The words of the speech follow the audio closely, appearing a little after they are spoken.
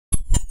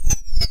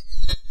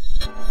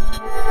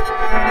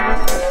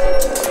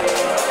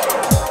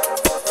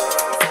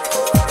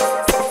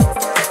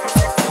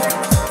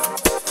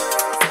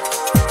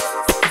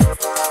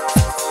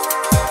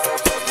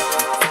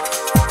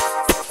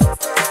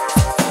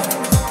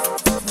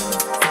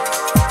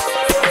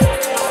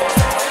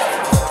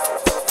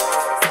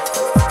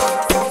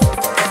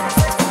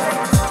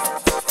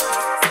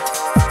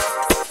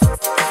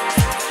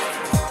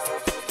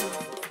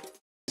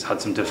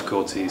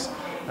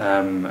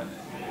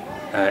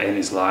in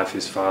his life.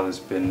 His father's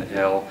been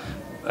ill.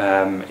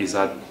 He's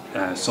had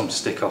some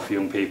stick off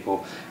young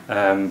people,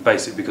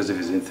 basically because of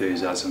his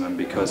enthusiasm and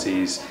because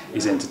he's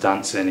into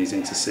dancing, he's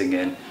into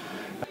singing.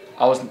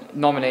 I was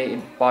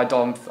nominated by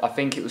Dom, I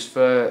think it was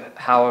for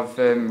how I've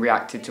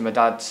reacted to my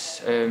dad's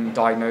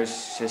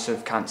diagnosis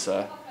of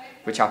cancer,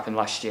 which happened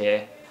last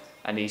year,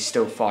 and he's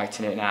still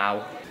fighting it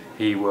now.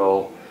 He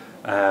will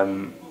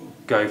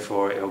go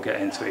for it, he'll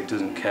get into it, he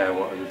doesn't care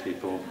what other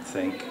people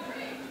think,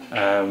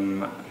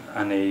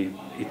 and he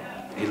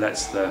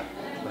lets the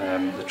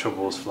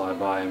troubles fly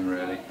by him,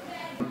 really.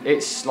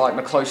 It's like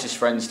my closest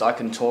friends that I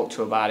can talk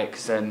to about it,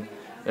 because then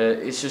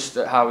it's just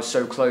that how we're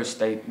so close,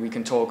 we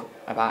can talk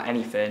about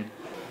anything.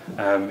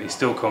 He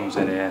still comes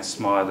in here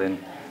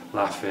smiling,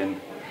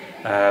 laughing.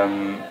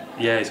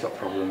 Yeah, he's got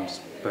problems,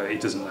 but he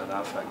doesn't let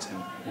that affect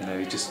him. You know,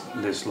 he just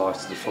lives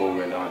life to the full,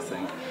 really, I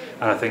think.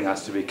 And I think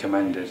that's to be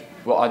commended.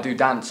 Well, I do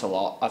dance a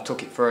lot. I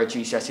took it for a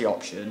GCSE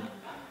option,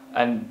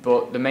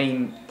 but the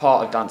main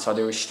part of dance I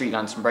do is street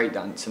dance and break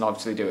dance, and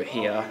obviously do it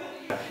here.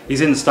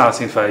 He's in the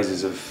starting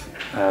phases of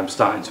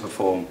starting to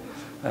perform,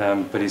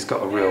 but he's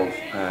got a real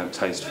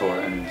taste for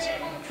it, and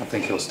I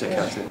think he'll stick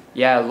at it.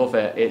 Yeah, I love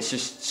it. It's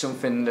just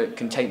something that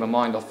can take my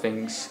mind off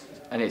things,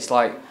 and it's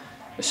like,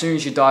 as soon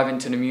as you dive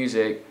into the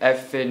music,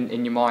 everything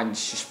in your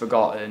mind's just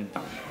forgotten.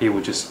 He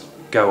will just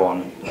go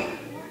on,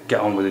 get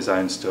on with his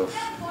own stuff,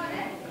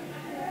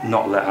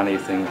 not let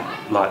anything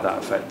like that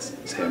affect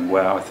him,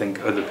 where I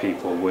think other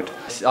people would.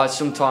 I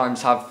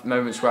sometimes have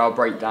moments where I'll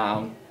break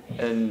down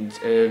and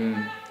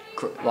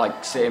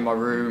like sit in my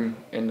room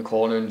in the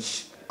corner and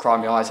cry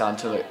my eyes out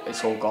until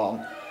it's all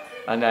gone.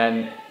 And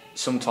then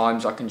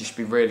sometimes I can just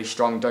be really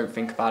strong, don't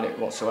think about it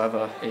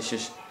whatsoever. It's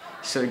just,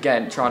 so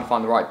again, trying to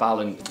find the right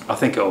balance. I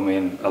think it will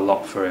mean a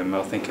lot for him.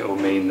 I think it will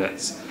mean that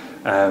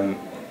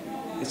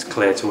it's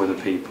clear to other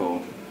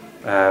people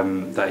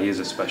that he is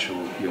a special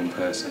young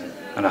person,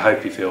 and I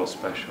hope he feels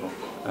special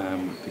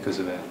because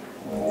of it.